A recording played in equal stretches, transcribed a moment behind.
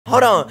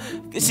Hold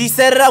on. She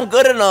said it, I'm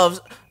good enough.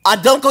 I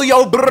dunk on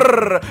your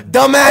brrr,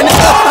 dumbass.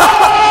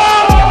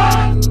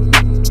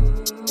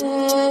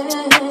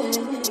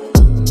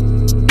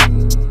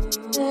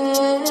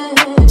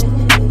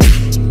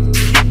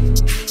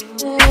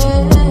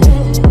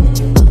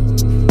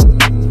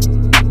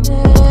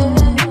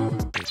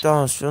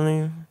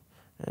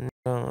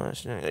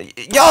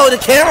 Yo, the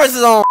cameras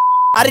is on.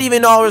 I didn't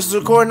even know I was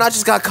recording. I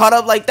just got caught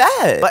up like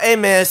that. But hey,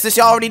 man, since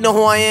y'all already know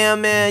who I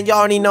am, man, y'all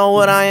already know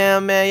what I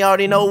am, man. Y'all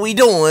already know what we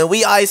doing.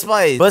 We Ice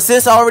Spice. But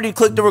since I already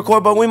clicked the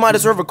record button, we might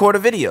as well record a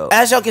video.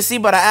 As y'all can see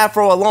by the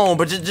afro alone,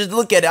 but just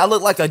look at it. I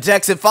look like a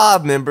Jackson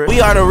 5 member. We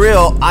are the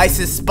real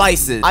Isus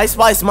Spices. Ice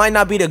Spice might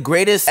not be the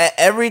greatest at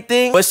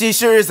everything, but she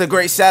sure is a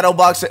great shadow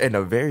boxer and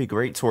a very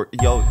great twerk.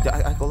 Yo,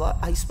 I go lot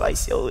Ice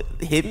Spice, yo,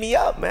 hit me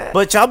up, man.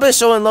 But y'all been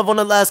showing love on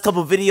the last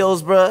couple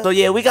videos, bruh. So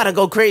yeah, we gotta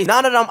go crazy.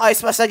 Now that I'm Ice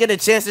Spice, I get a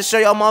chance to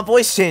show y'all my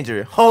voice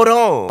changer. Hold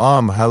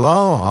on.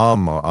 Hello,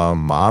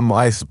 I'm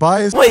Ice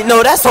Spice. Wait,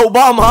 no, that's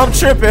Obama. I'm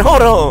tripping.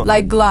 Hold on.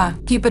 Like Glah,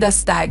 keep it a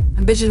stack.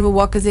 Bitches will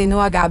walk cause they know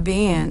I got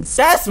bands.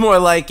 That's more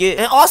like it.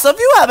 And also, if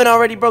you haven't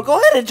already, bro, go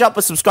ahead and drop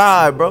a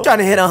subscribe, bro. I'm trying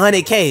to hit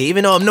 100K,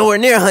 even though I'm nowhere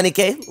near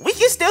 100K. We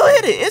can still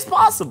hit it. It's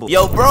possible.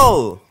 Yo,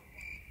 bro.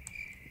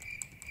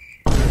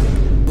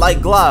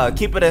 Like Glah,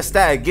 keep it a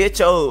stack. Get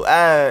your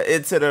ass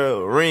into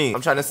the ring.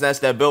 I'm trying to snatch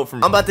that belt from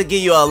you. I'm about to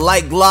give you a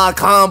like Glah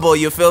combo,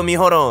 you feel me?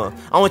 Hold on.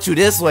 I want you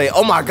this way.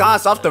 Oh my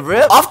gosh, off the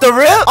rip? Off the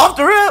rip? Off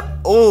the rip?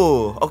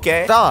 Oh,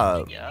 okay.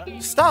 Stop.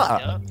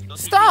 Stop.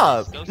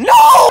 Stop.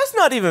 No! That's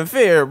not even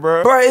fair,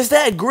 bro. Bro, is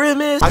that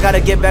Grimace? I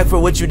gotta get back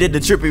for what you did to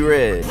Trippy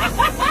Red.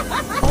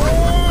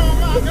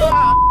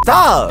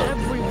 Stop.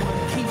 Everyone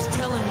keeps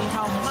telling me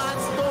how my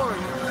story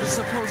is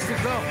supposed to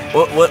go.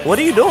 What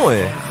are you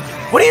doing?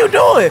 What are you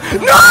doing?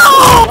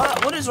 No!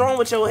 What is wrong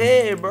with your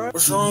head, bro?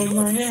 What's wrong with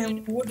my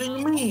head? What do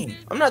you mean?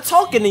 I'm not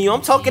talking to you.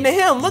 I'm talking to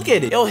him. Look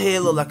at it. Your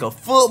head look like a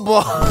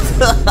football.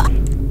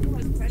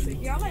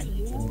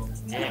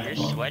 Damn, you're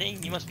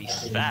sweating? You must be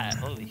fat.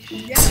 Holy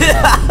shit.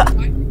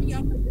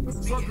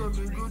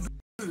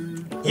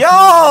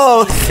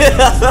 Yo!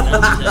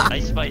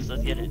 Ice Spice,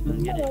 let's get it.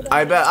 Let's get it.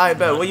 I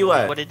bet. Where you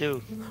at? What it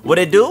do? What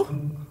it do?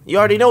 You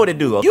already know what it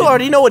do. You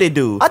already know what it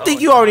do. I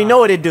think you already know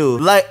what it do.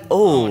 Like,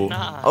 oh,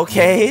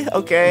 okay.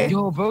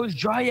 Yo, bro, it's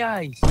dry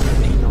ice.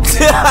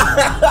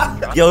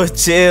 Yo,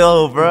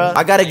 chill, bro.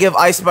 I gotta give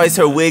Ice Spice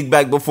her wig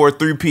back before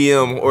 3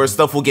 p.m. or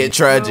stuff will get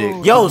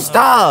tragic. Yo,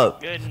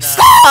 stop.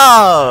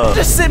 Stop.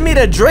 Just send me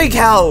to Drake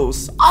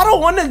house. I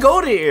don't want to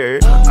go there.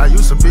 I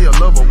used to be a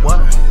lover,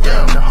 what?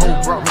 Yeah, the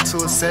whole brought me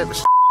to a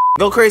savage.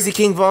 Go crazy,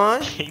 King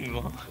Von. King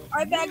Von.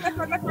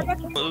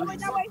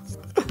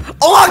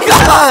 Oh my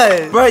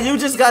god! Bro, you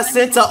just got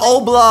sent to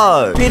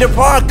O-Block. Peter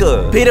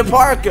Parker.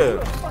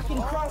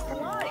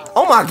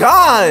 Oh my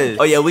god!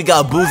 Oh yeah, we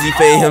got Boozy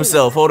Faye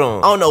himself. Hold on.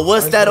 I don't know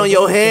what's that on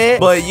your head,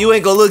 but you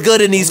ain't gonna look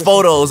good in these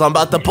photos. I'm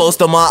about to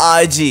post on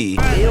my IG.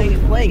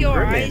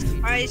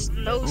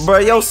 Bro,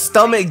 your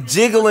stomach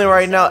jiggling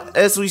right now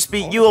as we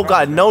speak. You don't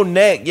got no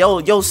neck.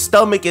 Your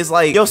stomach is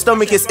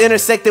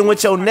intersecting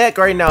with your neck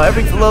right now.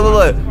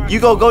 Look. You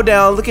go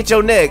down. Look at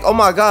your neck. Oh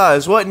my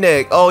gosh, what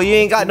neck? Oh, you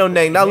ain't got no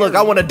neck. Now look,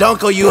 I want to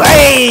dunk on you.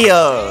 Hey!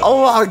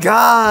 Oh my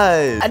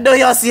god. I know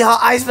y'all see how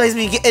Ice Spice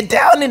be getting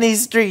down in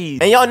these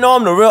streets. And y'all know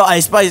I'm the real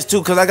Ice Spice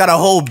too, cause I got a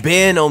whole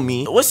band on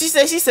me. What she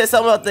said? She said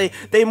something about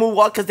they move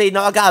walk cause they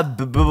know I got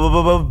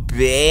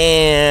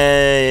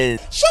band.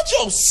 Shut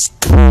your.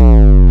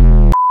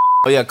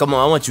 Oh yeah, come on,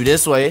 I want you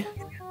this way.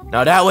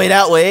 Now that way.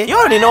 You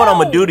already know what I'm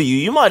gonna do to you.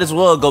 You might as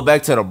well go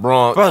back to the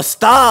Bronx. Bro,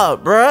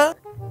 stop, bruh.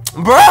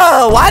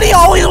 Bruh, why do you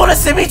always want to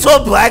send me to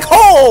a black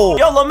hole?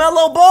 Yo,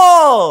 LaMelo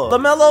Ball.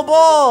 LaMelo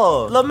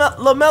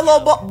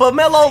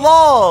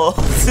Ball.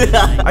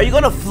 Are you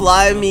gonna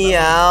fly me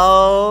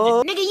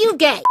out? Nigga, you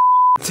gay.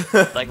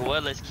 Like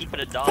what? Let's keep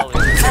it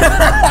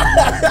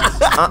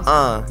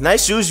 $1.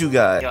 Nice shoes you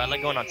got. Yo, I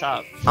like going on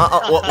top.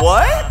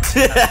 What?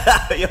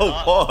 Yo,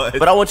 boy.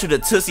 But I want you to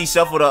Tootsie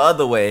Shuffle the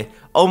other way.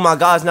 Oh my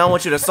gosh, now I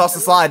want you to salsa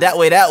slide that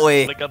way.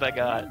 Look up at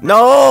God.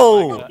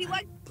 No.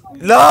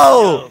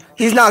 No.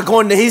 He's not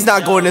going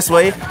this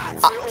way.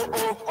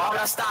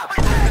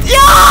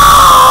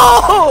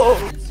 Yo!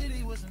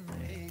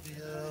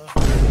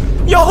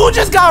 Yo, who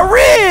just got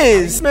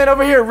Riz? Man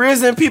over here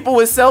rizzing people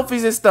with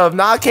selfies and stuff.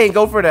 Nah, I can't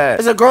go for that.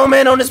 There's a grown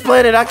man on this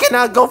planet. I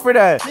cannot go for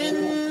that.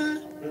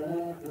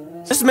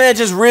 This man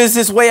just rizzed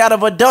his way out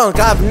of a dunk.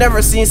 I've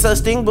never seen such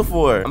thing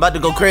before. I'm about to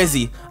go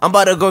crazy.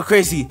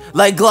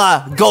 Like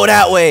Glah, go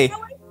that way.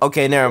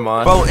 Okay, never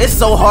mind. Bro, it's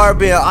so hard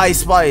being Ice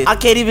Spice. I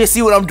can't even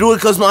see what I'm doing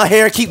because my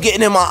hair keep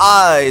getting in my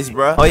eyes,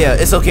 bro. Oh yeah,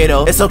 it's okay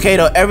though.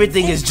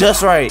 Everything is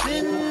just right.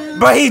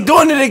 Bro, he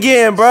doing it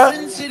again, bro.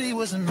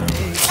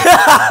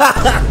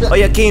 Oh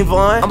yeah, King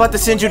Von, I'm about to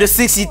send you to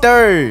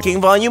 63rd. King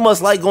Von, you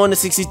must like going to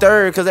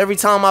 63rd because every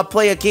time I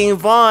play a King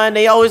Von,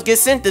 they always get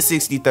sent to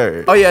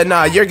 63rd. Oh yeah,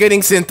 nah, you're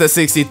getting sent to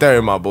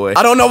 63rd, my boy.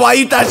 I don't know why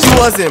you thought you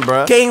wasn't,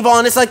 bro. King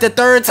Von, it's like the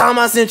 3rd time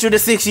I sent you to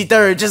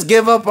 63rd. Just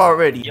give up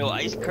already. Yo,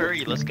 Ice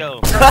Curry, let's go.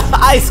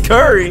 Ice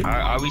Curry?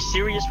 Are we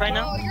serious right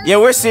now? Yeah,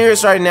 we're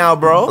serious right now,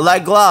 bro.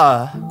 Like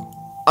Glah.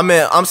 I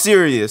mean, I'm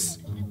serious.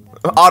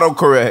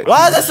 Autocorrect.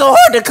 Why is that so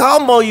hard to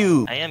combo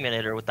you? I am gonna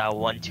hit her with that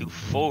 1, 2,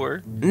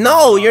 4.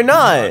 No, you're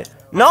not.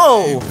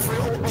 No.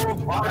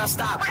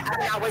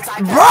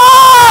 Bro!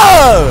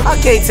 I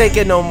can't take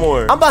it no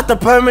more. I'm about to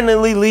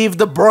permanently leave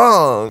the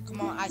Bronx.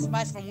 Come on, Ice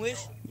Spice from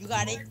Wish. You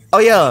got it. Oh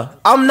yeah,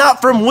 I'm not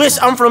from Wish,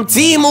 I'm from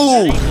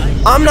Timu.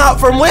 I'm not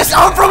from Wish,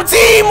 I'm from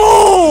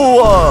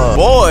Timu.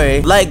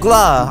 Boy, like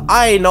La,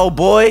 I ain't no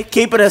boy.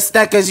 Keep it a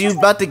stack cause you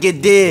about to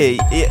get dead.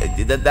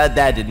 Yeah,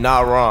 that did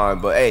not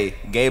rhyme, but hey,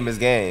 game is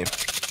game.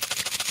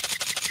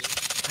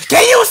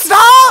 Can you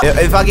stop?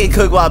 If I get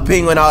cooked while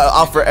penguin,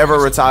 I'll forever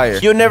retire.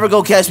 You'll never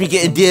go catch me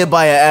getting dead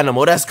by an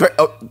animal. That's great.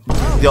 Oh.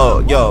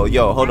 Yo,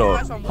 hold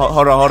on.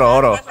 Hold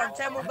on.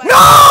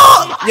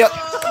 No! Yo.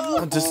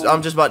 I'm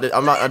just about to,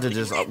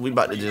 we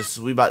about to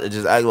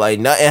just act like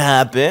nothing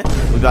happened.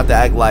 We about to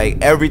act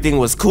like everything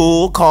was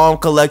cool, calm,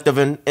 collective,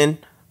 and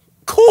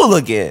cool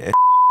again.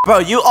 Bro,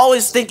 you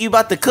always think you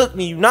about to cook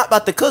me. You not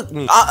about to cook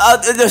me.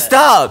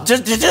 Stop.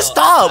 Just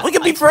stop. We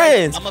can be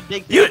friends. I'm a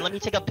big fan. Let me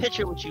take a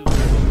picture with you.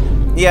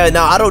 Yeah,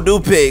 no, I don't do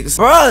pigs.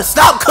 Bruh,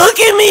 stop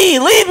cooking me.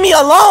 Leave me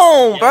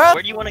alone, bruh.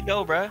 Where do you want to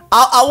go, bruh?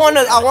 I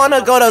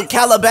wanna go to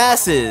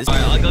Calabasas.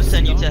 Alright, I'll go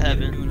send you to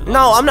heaven.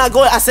 No, I'm not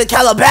going. I said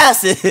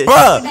Calabasas.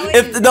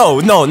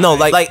 Bruh, no,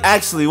 like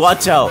actually,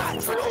 watch out.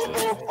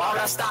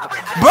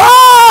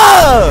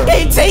 Bruh!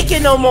 Ain't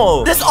taking no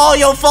more. This all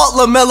your fault,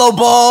 LaMelo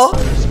Ball.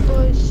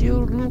 Spice,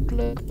 you look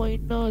like my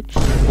nuts.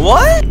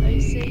 What? I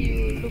say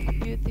you look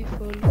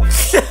beautiful.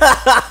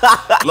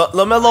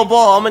 LaMelo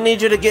Ball, I'm gonna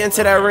need you to get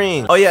into that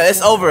ring. Oh yeah,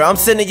 it's over. I'm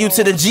sending you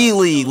to the G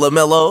League,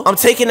 LaMelo. I'm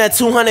taking that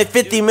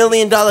 $250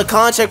 million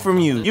contract from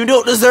you. You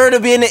don't deserve to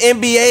be in the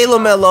NBA,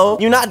 LaMelo.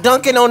 You're not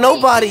dunking on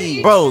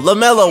nobody. Bro,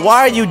 LaMelo,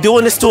 why are you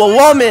doing this to a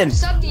woman?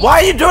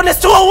 Why are you doing this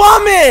to a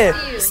woman?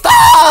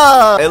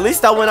 Stop! At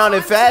least I went out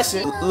in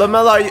fashion.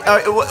 LaMelo,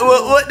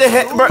 what the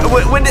heck, bro?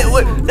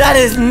 That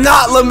is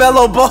not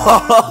LaMelo Ball.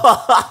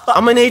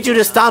 I'm gonna need you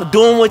to stop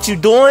doing what you're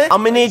doing.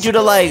 I'm gonna need you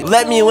to like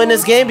let me win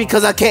this game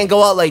because I can't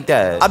go out like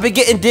that. I've been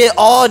getting dead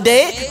all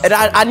day and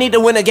I need to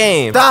win a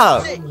game.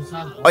 Stop.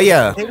 Oh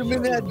yeah.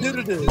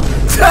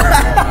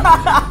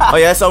 Oh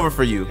yeah, it's over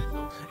for you.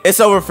 It's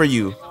over for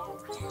you.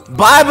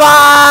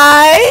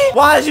 Bye-bye!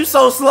 Why is you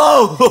so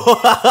slow?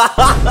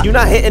 You're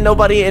not hitting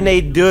nobody and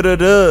they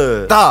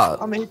da-da-da. Stop.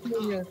 I'm gonna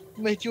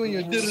hit you in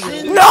your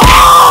No!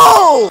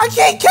 I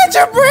can't catch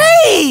a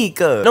break!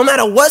 No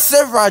matter what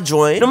server I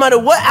join, no matter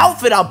what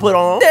outfit I put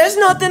on, there's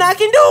nothing I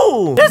can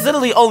do. There's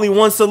literally only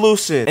one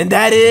solution, and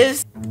that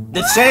is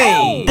the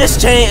chain.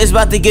 This chain is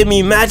about to give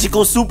me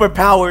magical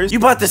superpowers. You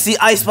about to see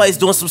Ice Spice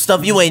doing some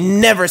stuff you ain't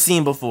never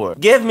seen before.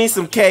 Give me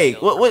some cake.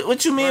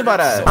 What you mean by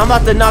that? I'm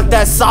about to knock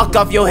that sock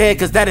off your head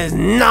because that is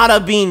not a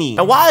beanie.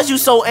 And why is you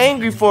so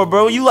angry for,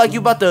 bro? You like you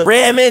about to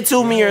ram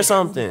into me or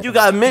something. You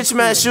got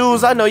mismatched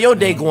shoes. I know your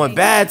day going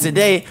bad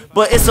today,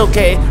 but it's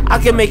okay. I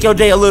can make your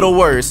day a little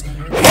worse.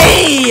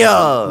 Hey!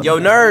 Yo,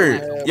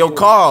 nerd. Yo,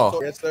 Carl.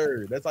 Yes,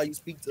 sir. That's how you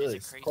speak to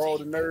us. Carl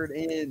the nerd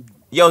and...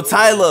 Yo,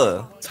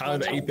 Tyler. Tyler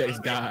the Apex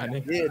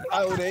god. Yeah,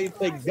 Tyler the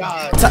Apex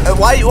god.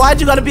 Why'd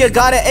you gotta be a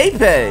god at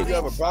Apex? You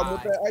have a problem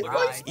with that?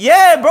 Ice?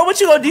 Yeah, bro, what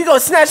you gonna do? You gonna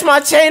snatch my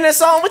chain or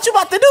something? What you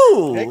about to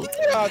do?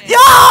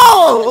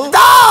 Yo!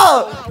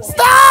 Stop!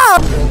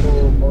 Stop!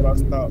 Hold on,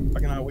 stop. I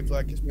cannot wait till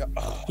I kiss me up.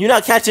 You're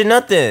not catching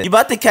nothing. You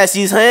about to catch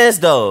these hands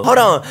though. Hold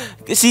on.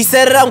 She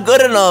said it, I'm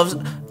good enough.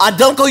 I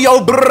dunkle yo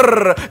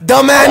brrr.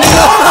 Dumbass.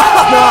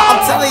 No,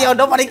 I'm telling y'all,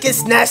 nobody can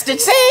snatch the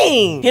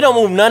chain. He don't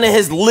move none of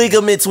his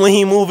ligaments when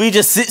he move. He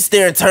just sits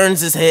there and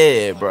turns his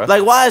head, bro.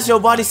 Like, why is your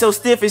body so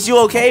stiff? Is you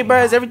okay,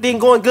 bro? Is everything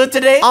going good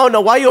today? I don't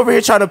know why you over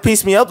here trying to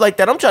piece me up like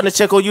that. I'm trying to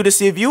check on you to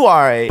see if you all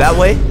right. That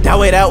way, that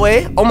way, that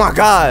way. Oh my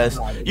gosh.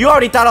 You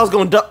already thought I was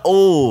gonna duck.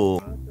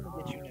 Oh.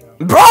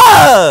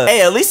 Bruh!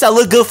 Hey, at least I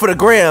look good for the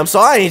gram, so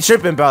I ain't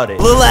tripping about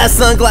it. Little ass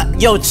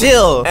sunglasses. Yo,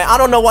 chill. And I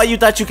don't know why you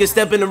thought you could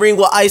step in the ring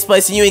with Ice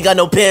Spice and you ain't got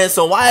no pants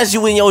on. Why is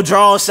you in your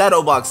draw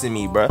shadow boxing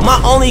me, bruh? My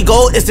only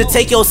goal is to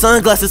take your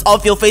sunglasses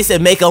off your face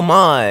and make them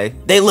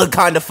mine. They look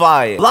kind of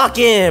fire. Lock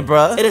in,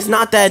 bruh. It is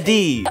not that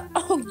deep.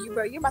 Oh,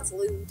 bro, you're about to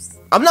lose.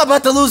 I'm not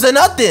about to lose to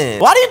nothing.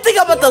 Why do you think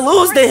I'm about to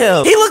lose to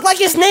him? He look like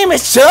his name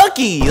is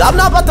Chucky. I'm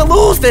not about to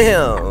lose to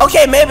him.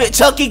 Okay, maybe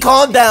Chucky,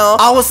 calm down.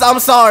 I'm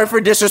sorry for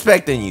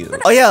disrespecting you.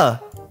 Oh yeah.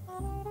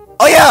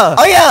 Oh yeah.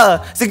 Oh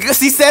yeah.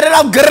 She said it.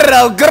 I'm good.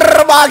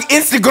 My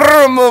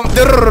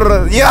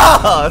Instagram.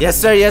 Yeah. Yes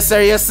sir. Yes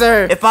sir. Yes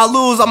sir. If I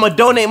lose, I'ma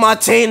donate my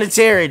chain to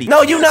charity.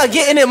 No, you not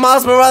getting it,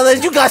 Miles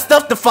Morales. You got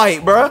stuff to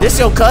fight, bro. This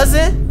your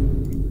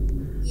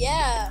cousin?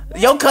 Yeah.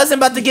 Your cousin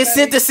about to get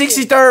sent to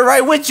 63rd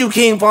right with you,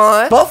 King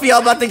Von. Both of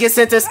y'all about to get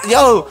sent to...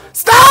 Yo,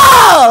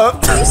 stop!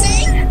 What are you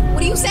saying?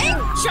 What are you saying?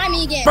 Try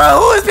me again. Bro,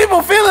 who is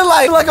people feeling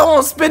like I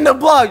won't spin the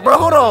block, bro?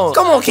 Hold on.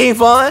 Come on, King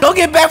Von. Go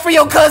get back for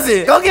your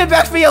cousin. Go get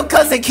back for your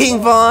cousin,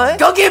 King Von.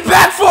 Go get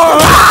back for her.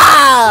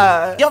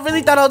 Ah! Y'all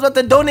really thought I was about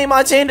to donate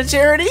my chain to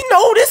charity?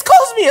 No, this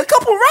cost me a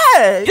couple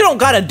racks. You don't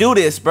gotta do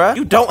this, bro.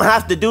 You don't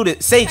have to do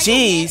this. Say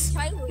cheese.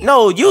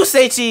 No, you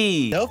say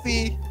cheese.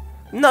 Selfie.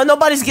 No,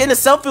 nobody's getting a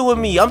selfie with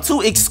me. I'm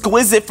too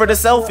exquisite for the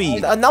selfie.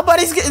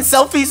 Nobody's getting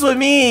selfies with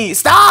me.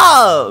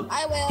 Stop.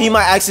 I will. He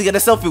might actually get a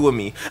selfie with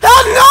me.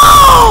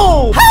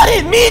 Oh, no! How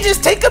did me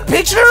just take a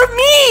picture of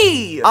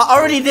me? I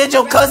already did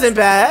your cousin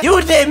bad.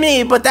 You did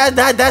me, but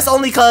that's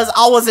only because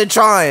I wasn't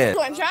trying.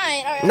 I'm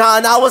trying. All right.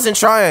 Nah, I wasn't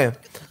trying.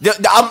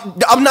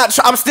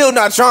 I'm still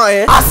not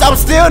trying. I'm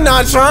still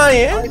not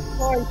trying.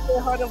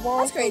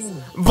 That's crazy.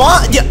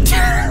 Vaughn,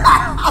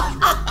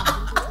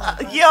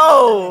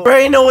 yo, bro,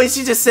 ain't no way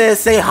she just said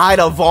say hi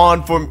to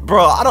Vaughn for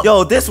bro.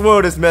 Yo, this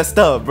world is messed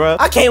up, bro.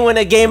 I can't win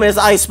a game as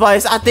Ice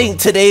Spice. I think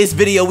today's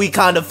video we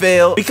kind of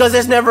failed because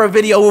there's never a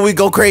video where we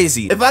go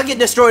crazy. If I get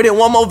destroyed in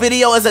one more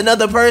video as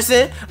another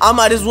person, I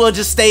might as well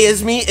just stay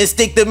as me and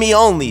stick to me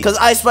only. Cause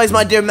Ice Spice,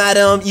 my dear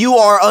madam, you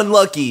are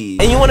unlucky.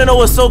 And you wanna know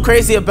what's so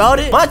crazy about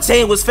it? My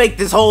chain was fake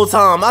this whole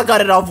time. I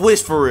got it off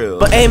Wish for real.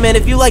 But hey man,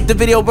 if you like the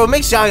video, bro,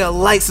 make sure y'all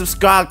like,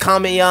 subscribe,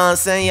 comment, you know what I'm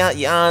saying?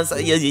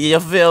 You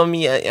feel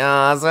me? You know what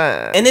I'm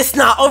saying? And it's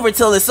not over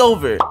till it's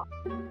over.